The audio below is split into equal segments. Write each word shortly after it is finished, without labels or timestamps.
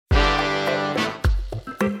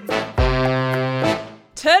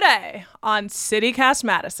Today on CityCast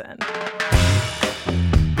Madison.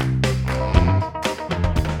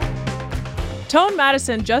 Tone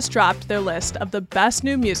Madison just dropped their list of the best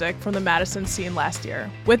new music from the Madison scene last year,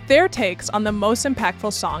 with their takes on the most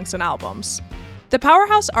impactful songs and albums. The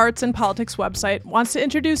Powerhouse Arts and Politics website wants to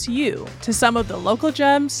introduce you to some of the local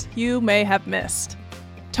gems you may have missed.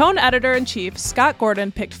 Tone editor-in-chief Scott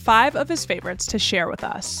Gordon picked 5 of his favorites to share with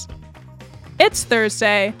us. It's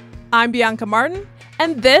Thursday. I'm Bianca Martin,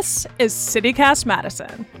 and this is CityCast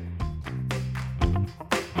Madison.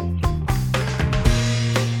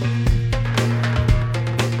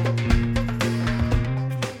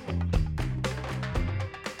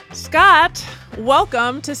 Scott,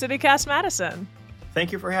 welcome to CityCast Madison.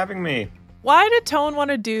 Thank you for having me. Why did Tone want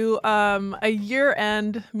to do a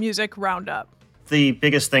year-end music roundup? The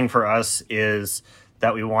biggest thing for us is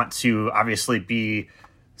that we want to obviously be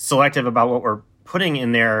selective about what we're putting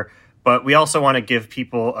in there, but we also want to give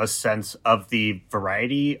people a sense of the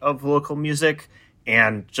variety of local music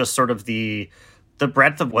and just sort of the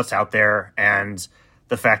breadth of what's out there, and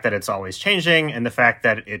the fact that it's always changing, and the fact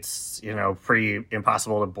that it's, pretty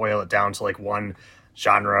impossible to boil it down to like one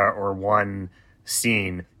genre or one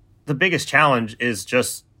scene. The biggest challenge is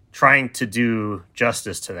just trying to do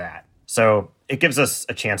justice to that. So it gives us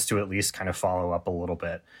a chance to at least kind of follow up a little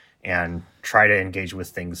bit and try to engage with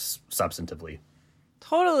things substantively.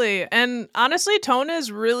 Totally. And honestly, Tone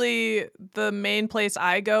is really the main place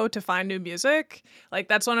I go to find new music. Like,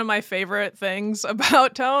 that's one of my favorite things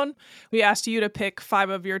about Tone. We asked you to pick 5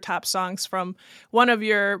 of your top songs from one of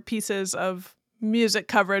your pieces of music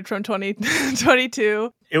coverage from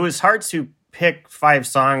 2022. It was hard to pick 5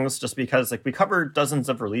 songs just because we covered dozens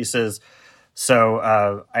of releases. So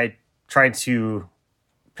I tried to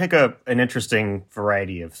pick up an interesting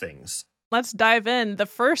variety of things. Let's dive in. The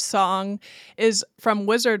first song is from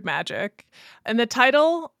Wizard Magic, and the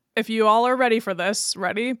title, if you all are ready for this,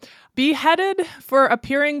 ready? Beheaded for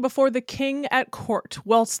appearing before the king at court,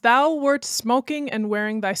 whilst thou wert smoking and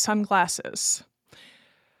wearing thy sunglasses.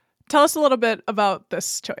 Tell us a little bit about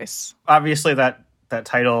this choice. Obviously, that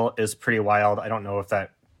title is pretty wild. I don't know if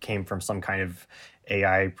that came from some kind of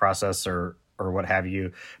AI process or what have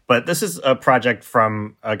you, but this is a project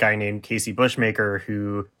from a guy named Casey Bushmaker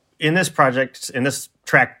who... In this project, in this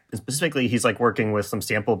track specifically, he's working with some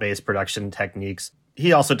sample-based production techniques.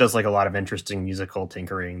 He also does a lot of interesting musical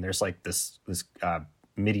tinkering. There's this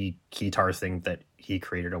MIDI guitar thing that he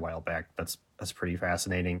created a while back. That's pretty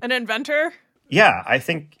fascinating. An inventor? Yeah, I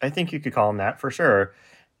think you could call him that for sure.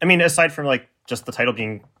 I mean, aside from just the title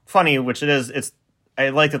being funny, which it is, I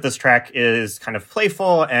like that this track is kind of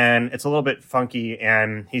playful and it's a little bit funky,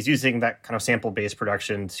 and he's using that kind of sample-based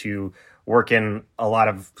production to work in a lot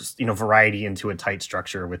of, variety into a tight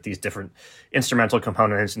structure with these different instrumental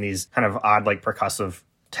components and these kind of odd, percussive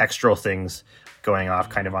textural things going off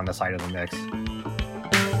kind of on the side of the mix.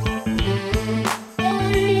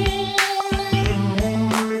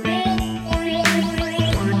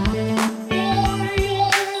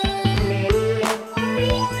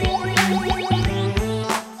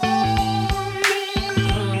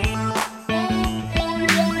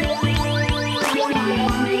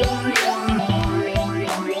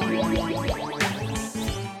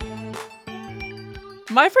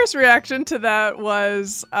 My first reaction to that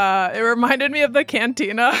was it reminded me of the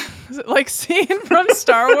cantina scene from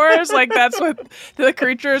Star Wars. That's what the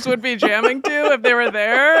creatures would be jamming to if they were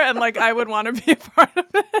there, and I would want to be a part of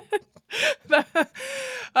it.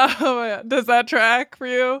 Does that track for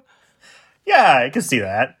you? Yeah, I can see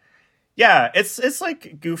that. Yeah, it's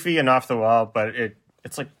goofy and off the wall, but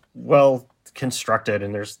it's well constructed,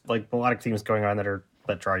 and there's a lot of themes going on that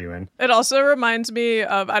draw you in. It also reminds me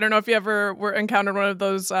of, I don't know if you ever encountered one of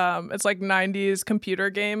those, it's 90s computer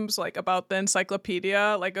games, about the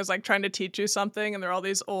encyclopedia. It was trying to teach you something, and there are all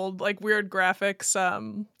these old, weird graphics.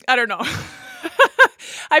 I don't know.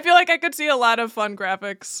 I feel I could see a lot of fun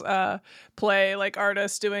graphics play,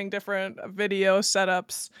 artists doing different video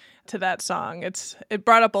setups to that song. It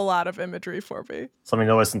brought up a lot of imagery for me. Something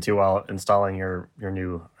to listen to while installing your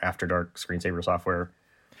new After Dark screensaver software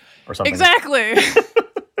or something. Exactly.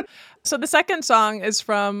 So the second song is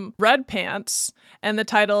from Red Pants, and the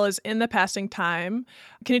title is In the Passing Time.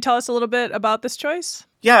 Can you tell us a little bit about this choice?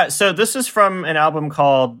 Yeah, so this is from an album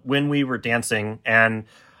called When We Were Dancing, and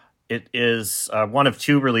it is one of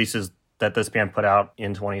 2 releases that this band put out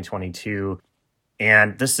in 2022.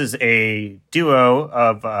 And this is a duo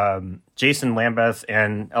of Jason Lambeth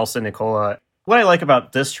and Elsa Nicola. What I like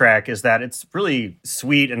about this track is that it's really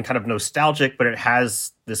sweet and kind of nostalgic, but it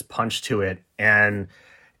has this punch to it. And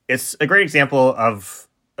it's a great example of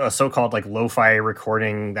a so-called lo-fi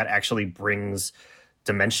recording that actually brings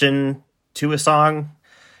dimension to a song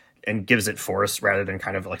and gives it force rather than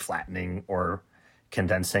kind of like flattening or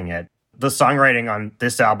condensing it. The songwriting on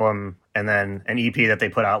this album and then an EP that they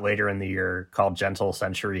put out later in the year called Gentle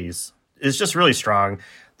Centuries is just really strong.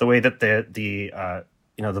 The way that the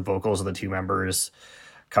vocals of the two members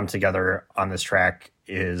come together on this track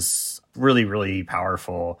is really, really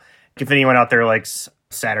powerful. If anyone out there likes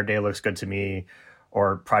Saturday Looks Good to Me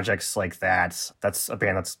or projects like that, that's a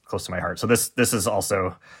band that's close to my heart. So this is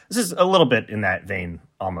a little bit in that vein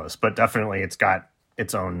almost, but definitely it's got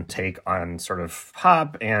its own take on sort of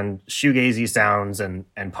pop and shoegazy sounds and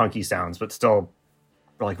punky sounds, but still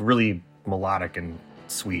like really melodic and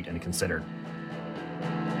sweet and considered.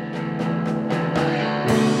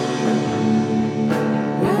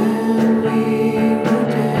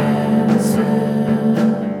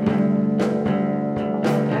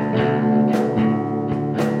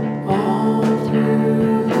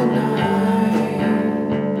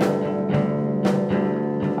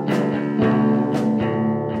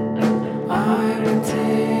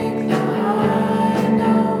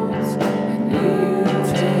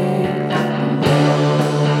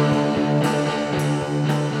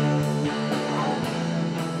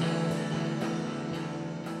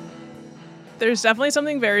 There's definitely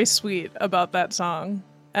something very sweet about that song,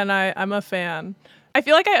 and I'm a fan. I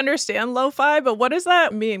feel like I understand lo-fi, but what does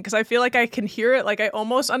that mean? Because I feel like I can hear it, like I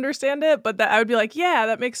almost understand it, but that I would be like, yeah,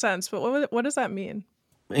 that makes sense. But what does that mean?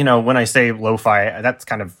 When I say lo-fi, that's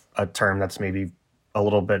kind of a term that's maybe a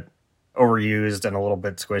little bit overused and a little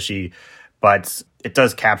bit squishy, but it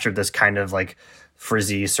does capture this kind of like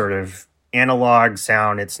frizzy sort of analog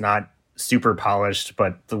sound. It's not super polished,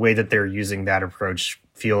 but the way that they're using that approach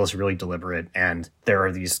feels really deliberate, and there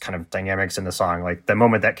are these kind of dynamics in the song, like the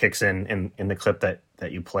moment that kicks in the clip that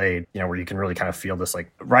you played, where you can really kind of feel this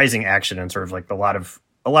like rising action and sort of like a lot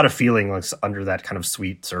of feelings under that kind of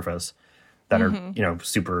sweet surface that are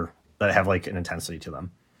super, that have like an intensity to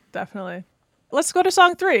them. Definitely. Let's go to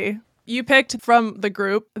song 3. You picked from the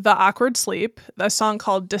group The Awkward Sleep, a song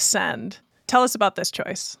called Descend. Tell us about this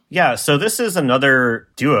choice. Yeah, so this is another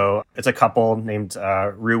duo. It's a couple named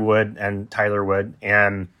Rue Wood and Tyler Wood,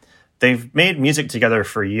 and they've made music together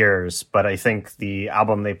for years, but I think the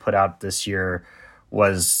album they put out this year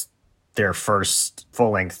was their first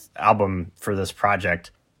full-length album for this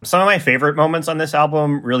project. Some of my favorite moments on this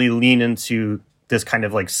album really lean into this kind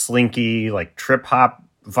of like slinky, like trip-hop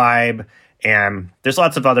vibe. And there's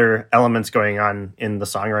lots of other elements going on in the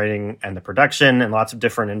songwriting and the production and lots of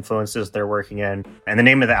different influences they're working in. And the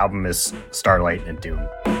name of the album is Starlight and Doom.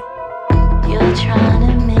 You're trying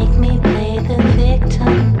to make me play the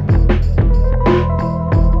victim.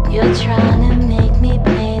 You're trying to make me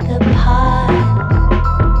play the part.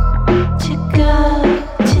 To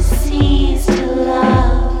go, to seize, to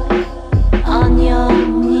love on your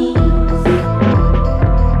knees.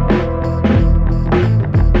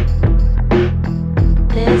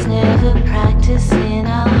 There's never practice in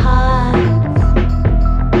our hearts.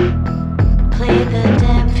 Play the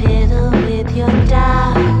damn fiddle with your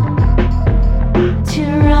doubt. To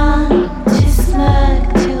run, to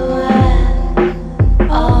smirk, to wear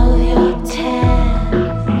all of your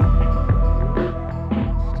tears.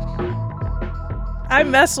 I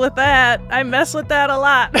mess with that. I mess with that a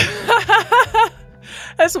lot.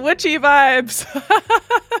 That's witchy vibes.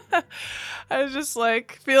 I just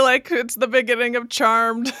like feel like it's the beginning of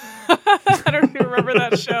Charmed. I don't even remember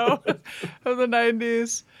that show of the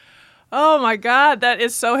 90s. Oh my God, that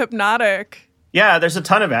is so hypnotic. Yeah, there's a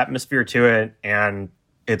ton of atmosphere to it, and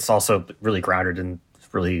it's also really grounded in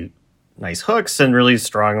really nice hooks and really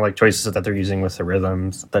strong like choices that they're using with the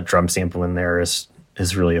rhythms. That drum sample in there is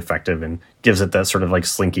really effective and gives it that sort of like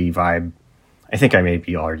slinky vibe. I think I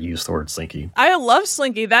maybe already used the word slinky. I love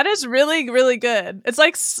slinky. That is really, really good. It's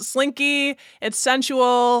like slinky. It's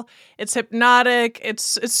sensual. It's hypnotic.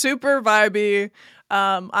 It's super vibey.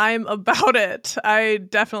 I'm about it. I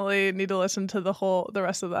definitely need to listen to the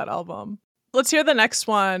rest of that album. Let's hear the next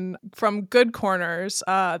one from Good Corners,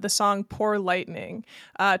 the song Poor Lightning.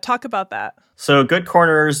 Talk about that. So Good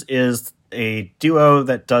Corners is a duo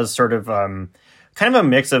that does sort of kind of a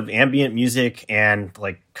mix of ambient music and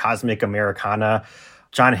like cosmic Americana.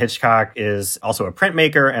 John Hitchcock is also a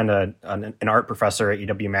printmaker and an art professor at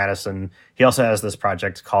UW-Madison. He also has this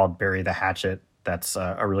project called Bury the Hatchet. That's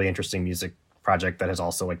a really interesting music project that has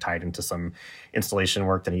also like tied into some installation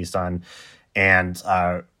work that he's done. And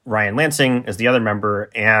Ryan Lansing is the other member,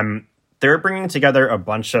 and they're bringing together a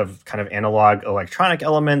bunch of kind of analog electronic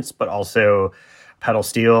elements, but also pedal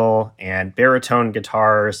steel and baritone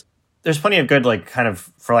guitars. There's plenty of good, like, kind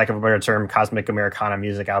of, for lack of a better term, cosmic Americana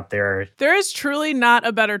music out there. There is truly not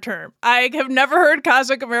a better term. I have never heard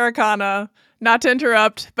cosmic Americana, not to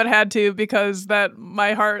interrupt, but had to, because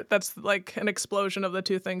my heart, that's like an explosion of the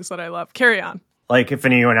two things that I love. Carry on. Like, if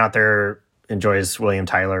anyone out there enjoys William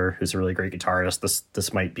Tyler, who's a really great guitarist,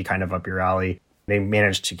 this might be kind of up your alley. They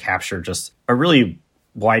managed to capture just a really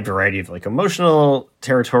wide variety of, like, emotional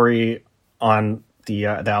territory on the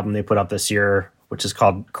album they put out this year, which is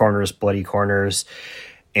called Corners, Bloody Corners.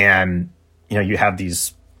 And, you have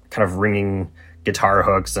these kind of ringing guitar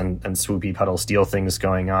hooks and swoopy pedal steel things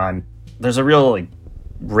going on. There's a real, like,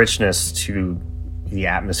 richness to the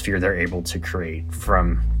atmosphere they're able to create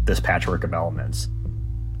from this patchwork of elements.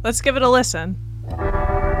 Let's give it a listen.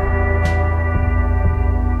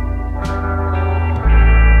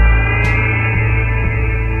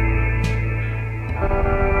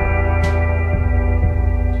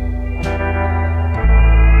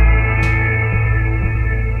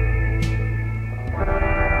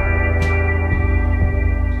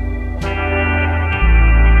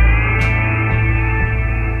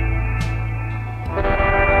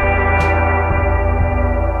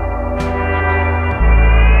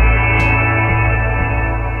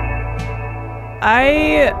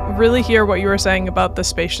 I really hear what you were saying about the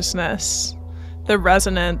spaciousness, the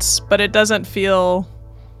resonance, but it doesn't feel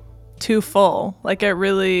too full. Like, it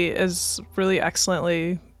really is really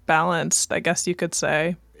excellently balanced, I guess you could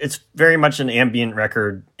say. It's very much an ambient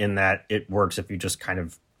record in that it works if you just kind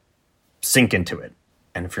of sink into it.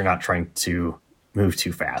 And if you're not trying to move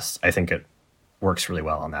too fast, I think it works really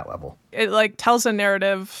well on that level. It, like, tells a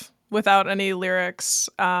narrative without any lyrics.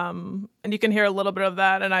 And you can hear a little bit of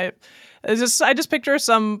that. And I just picture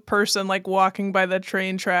some person, like, walking by the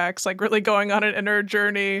train tracks, like, really going on an inner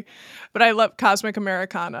journey. But I love Cosmic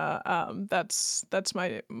Americana. That's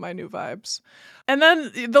my new vibes. And then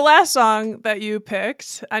the last song that you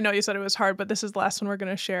picked, I know you said it was hard, but this is the last one we're going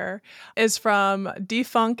to share, is from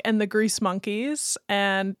Defunk and the Grease Monkeys,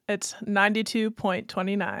 and it's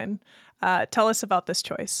 92.29. Tell us about this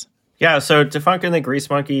choice. Yeah, so Defunk and the Grease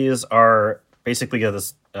Monkeys are basically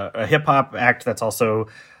a hip-hop act that's also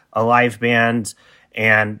a live band,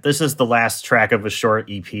 and this is the last track of a short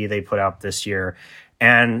EP they put out this year.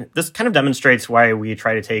 And this kind of demonstrates why we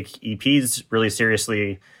try to take EPs really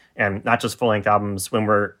seriously and not just full-length albums when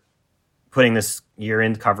we're putting this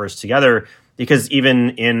year-end covers together, because even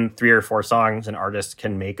in 3 or 4 songs, an artist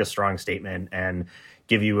can make a strong statement and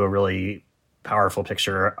give you a really powerful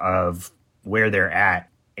picture of where they're at.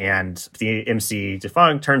 And the MC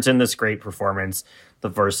Defunk turns in this great performance. The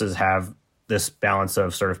verses have this balance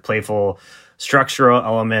of sort of playful structural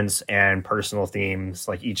elements and personal themes.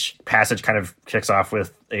 Like, each passage kind of kicks off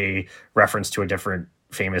with a reference to a different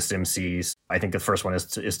famous MCs. I think the first one is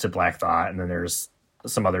to Black Thought, and then there's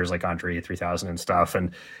some others like Andre 3000 and stuff.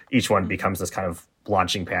 And each one becomes this kind of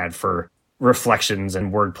launching pad for reflections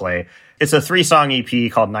and wordplay. It's a 3-song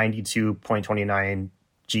EP called 92.29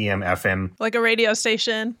 GM FM. Like a radio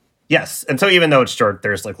station. Yes. And so even though it's short,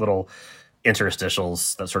 there's like little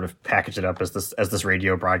interstitials that sort of package it up as this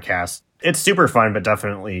radio broadcast. It's super fun, but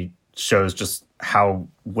definitely shows just how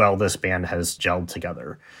well this band has gelled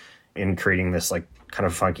together in creating this, like, kind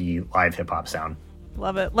of funky live hip hop sound.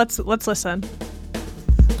 Love it. Let's listen.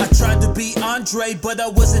 I tried to be Andre, but I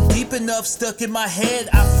wasn't deep enough. Stuck in my head,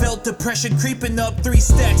 I felt depression creeping up. 3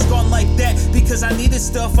 stacks gone like that because I needed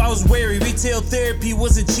stuff. I was wary, retail therapy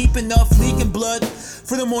wasn't cheap enough. Leaking blood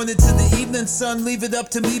from the morning to the evening sun. Leave it up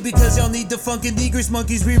to me because y'all need the funkin' Negress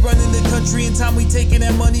monkeys. We running the country in time, we taking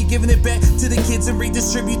that money, giving it back to the kids and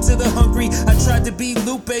redistribute to the hungry. I tried to be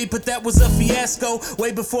Lupe, but that was a fiasco.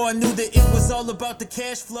 Way before I knew that it was all about the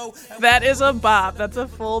cash flow. That is a bop. That's a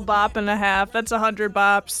full bop and a half. That's 100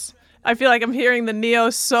 bops. I feel like I'm hearing the neo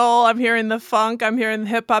soul, I'm hearing the funk, I'm hearing the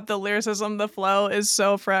hip hop, the lyricism, the flow is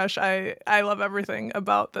so fresh. I love everything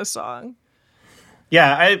about this song.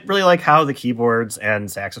 Yeah, I really like how the keyboards and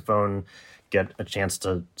saxophone get a chance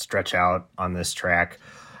to stretch out on this track.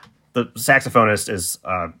 The saxophonist is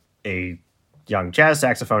a young jazz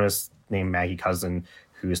saxophonist named Maggie Cousin,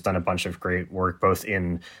 who's done a bunch of great work both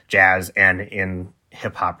in jazz and in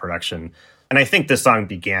hip hop production. And I think this song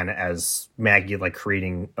began as Maggie, like,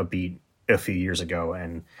 creating a beat a few years ago,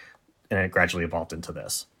 and it gradually evolved into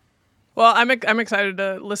this. Well, I'm excited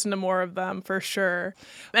to listen to more of them for sure.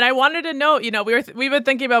 And I wanted to note, we've been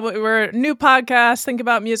thinking about, we're a new podcast, think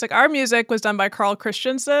about music. Our music was done by Carl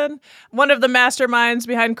Christensen, one of the masterminds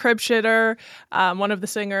behind Crib Shitter, one of the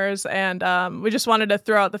singers. And we just wanted to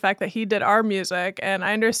throw out the fact that he did our music. And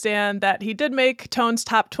I understand that he did make Tone's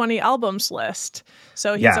top 20 albums list.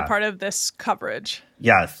 So he's a part of this coverage.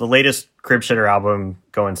 Yeah, the latest Crib Shitter album,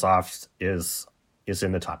 Going Soft, is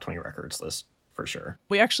in the top 20 records list. For sure.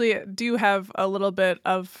 We actually do have a little bit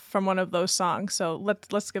from one of those songs, so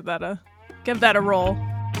let's give that a roll.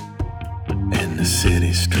 And the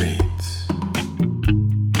city streets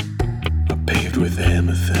are paved with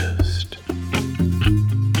amethyst.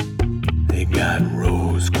 They got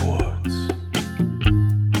rose quartz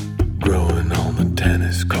growing on the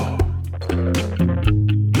tennis court,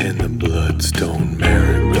 and the bloodstone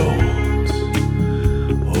marigolds.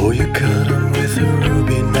 Oh, you cut them with a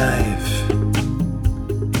ruby knife.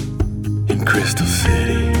 Crystal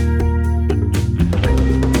City,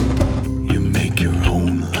 you make your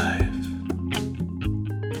own life.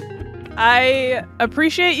 I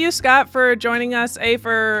appreciate you, Scott, for joining us,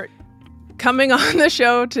 for coming on the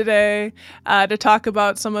show today to talk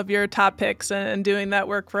about some of your top picks and doing that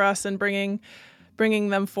work for us and bringing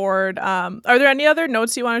them forward. Are there any other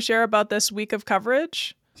notes you want to share about this week of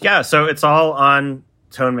coverage? Yeah, so it's all on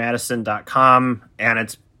tonemadison.com, and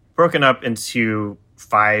it's broken up into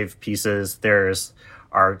 5 pieces. There's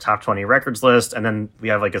our top 20 records list, and then we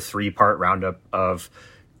have like a 3-part roundup of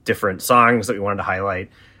different songs that we wanted to highlight.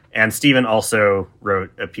 And Steven also wrote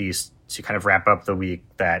a piece to kind of wrap up the week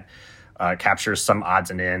that captures some odds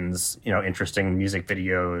and ends, interesting music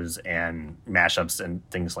videos and mashups and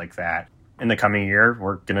things like that. In the coming year,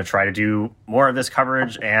 we're going to try to do more of this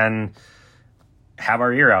coverage and have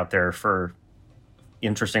our ear out there for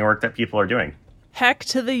interesting work that people are doing. Heck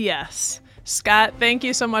to the yes. Scott, thank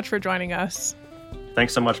you so much for joining us.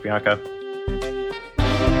 Thanks so much, Bianca.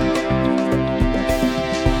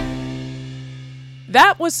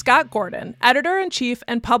 That was Scott Gordon, editor-in-chief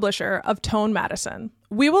and publisher of Tone Madison.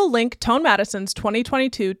 We will link Tone Madison's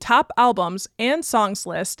 2022 top albums and songs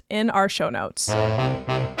list in our show notes.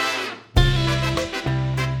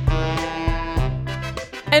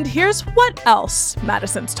 And here's what else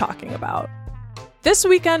Madison's talking about. This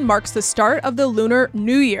weekend marks the start of the Lunar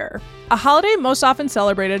New Year, a holiday most often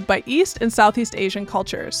celebrated by East and Southeast Asian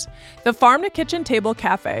cultures. The Farm to Kitchen Table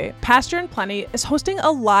Cafe, Pasture and Plenty, is hosting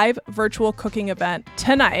a live virtual cooking event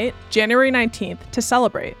tonight, January 19th, to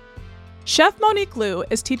celebrate. Chef Monique Liu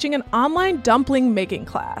is teaching an online dumpling making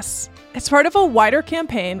class. It's part of a wider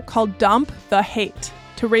campaign called Dump the Hate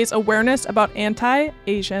to raise awareness about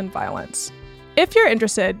anti-Asian violence. If you're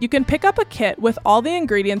interested, you can pick up a kit with all the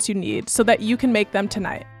ingredients you need so that you can make them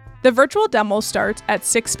tonight. The virtual demo starts at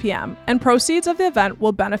 6 p.m., and proceeds of the event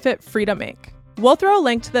will benefit Freedom Inc. We'll throw a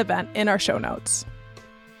link to the event in our show notes.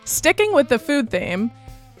 Sticking with the food theme,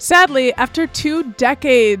 sadly, after 2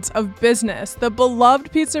 decades of business, the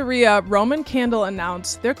beloved pizzeria Roman Candle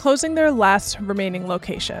announced they're closing their last remaining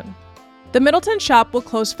location. The Middleton shop will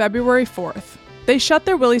close February 4th. They shut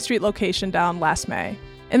their Willie Street location down last May.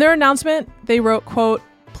 In their announcement, they wrote, quote,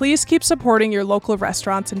 "Please keep supporting your local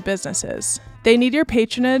restaurants and businesses. They need your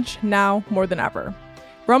patronage now more than ever.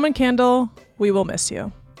 Roman Candle, we will miss you."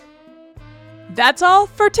 That's all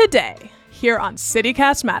for today here on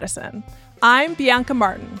CityCast Madison. I'm Bianca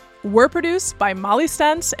Martin. We're produced by Molly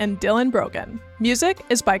Stentz and Dylan Brogan. Music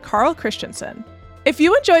is by Carl Christensen. If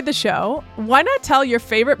you enjoyed the show, why not tell your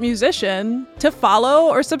favorite musician to follow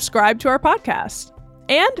or subscribe to our podcast?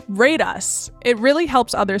 And rate us. It really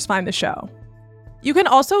helps others find the show. You can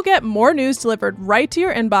also get more news delivered right to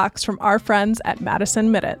your inbox from our friends at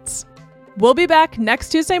Madison Minutes. We'll be back next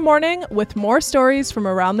Tuesday morning with more stories from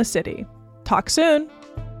around the city. Talk soon.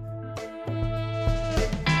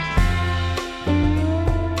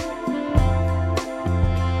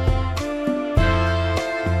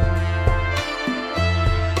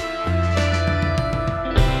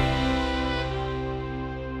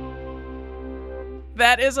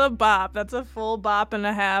 That is a bop. That's a full bop and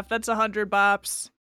a half. That's 100 bops.